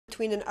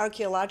between an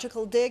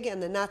archaeological dig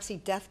and the Nazi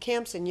death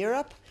camps in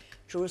Europe.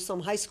 Jerusalem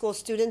high school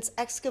students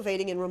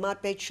excavating in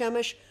Ramat Beit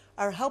Shemesh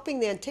are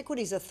helping the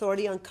Antiquities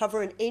Authority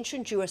uncover an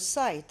ancient Jewish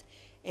site,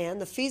 and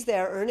the fees they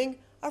are earning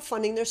are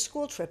funding their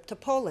school trip to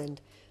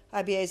Poland.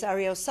 IBA's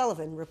Ari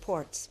O'Sullivan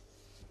reports.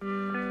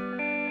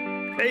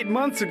 8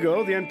 months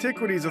ago, the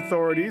Antiquities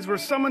Authorities were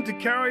summoned to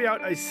carry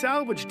out a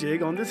salvage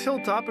dig on this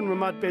hilltop in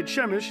Ramat Beit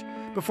Shemesh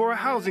before a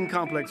housing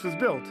complex was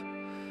built.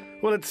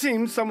 Well, it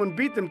seems someone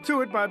beat them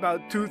to it by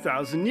about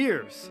 2,000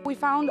 years. We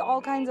found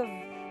all kinds of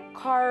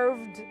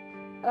carved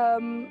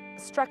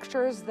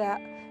structures,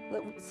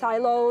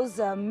 silos,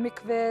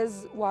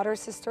 mikvahs, water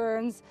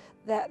cisterns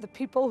that the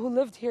people who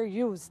lived here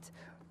used.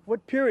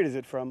 What period is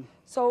it from?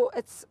 So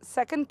it's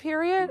second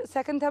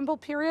temple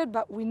period,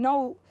 but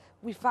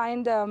we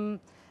find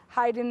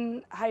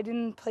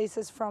hiding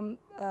places from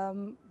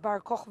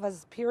Bar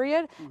Kokhba's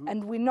period,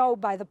 and we know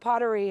by the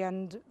pottery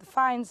and the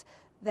finds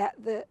that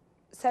the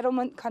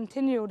settlement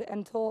continued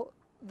until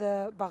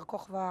the Bar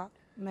Kokhba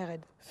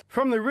Mered.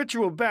 From the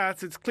ritual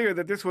baths, it's clear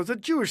that this was a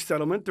Jewish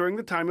settlement during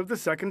the time of the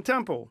Second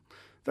Temple.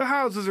 The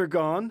houses are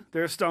gone,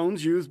 their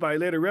stones used by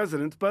later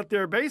residents, but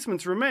their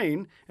basements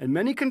remain, and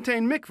many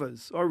contain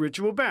mikvahs, or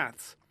ritual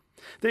baths.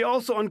 They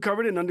also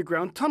uncovered an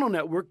underground tunnel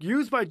network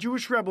used by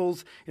Jewish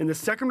rebels in the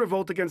Second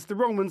Revolt against the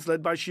Romans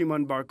led by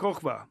Shimon Bar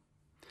Kokhba.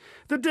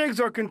 The digs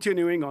are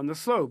continuing on the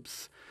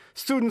slopes.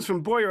 Students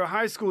from Boyer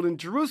High School in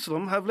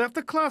Jerusalem have left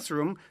the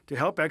classroom to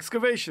help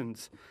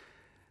excavations.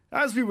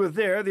 As we were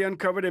there, they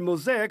uncovered a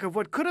mosaic of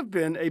what could have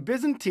been a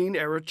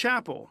Byzantine-era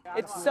chapel.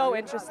 It's so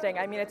interesting.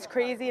 I mean, it's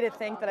crazy to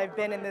think that I've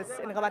been in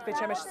Ramat Beit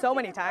Shemesh so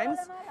many times,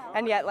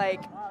 and yet, you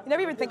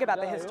never even think about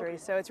the history.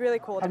 So it's really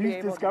cool to be able to.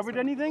 Have you discovered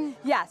anything?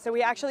 Yeah. So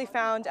we actually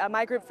found,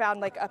 my group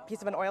found a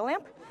piece of an oil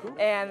lamp,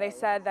 and they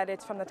said that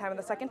it's from the time of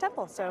the Second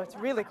Temple. So it's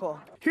really cool.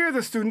 Here,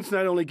 the students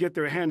not only get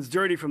their hands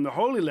dirty from the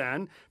Holy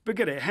Land, but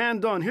get a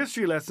hand-on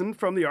history lesson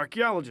from the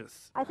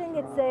archaeologists. I think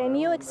it's a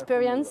new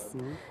experience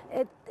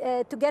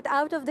to get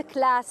out of the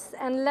class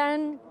and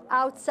learn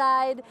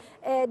outside,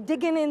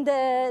 digging in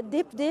the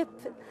deep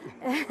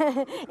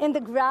in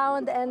the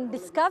ground and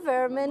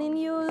discover many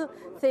new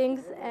things.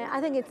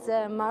 I think it's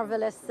a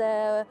marvelous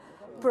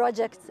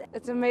project.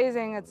 It's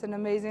amazing. It's an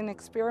amazing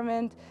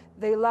experiment.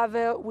 They love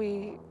it.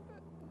 We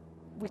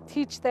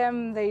teach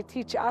them. They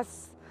teach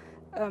us.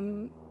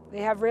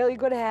 They have really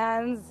good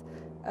hands.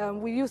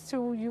 We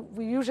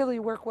usually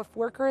work with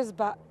workers,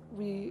 but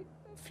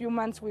few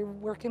months we're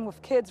working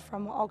with kids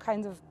from all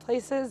kinds of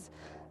places,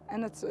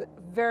 and it's a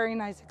very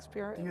nice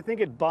experience. Do you think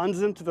it bonds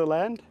them to the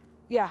land?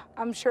 Yeah,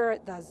 I'm sure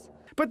it does.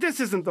 But this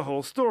isn't the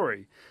whole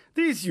story.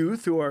 These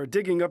youth who are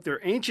digging up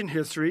their ancient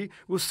history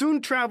will soon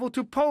travel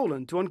to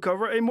Poland to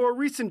uncover a more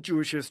recent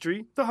Jewish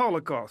history, the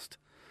Holocaust.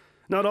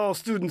 Not all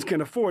students can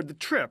afford the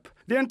trip.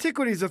 The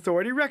Antiquities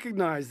Authority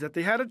recognized that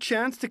they had a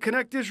chance to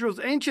connect Israel's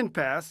ancient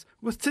past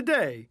with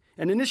today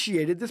and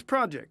initiated this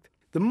project.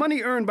 The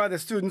money earned by the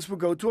students will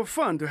go to a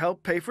fund to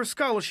help pay for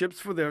scholarships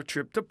for their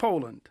trip to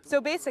Poland. So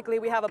basically,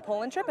 we have a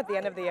Poland trip at the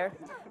end of the year,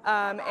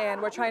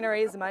 and we're trying to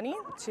raise money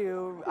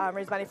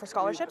for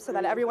scholarships so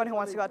that everyone who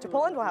wants to go out to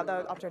Poland will have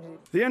the opportunity.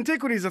 The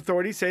Antiquities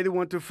Authority say they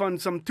want to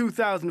fund some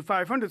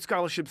 2,500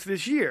 scholarships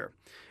this year.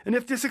 And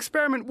if this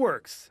experiment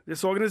works,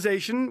 this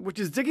organization, which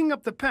is digging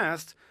up the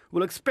past,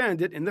 will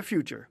expand it in the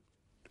future.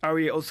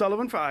 Ari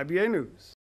O'Sullivan for IBA News.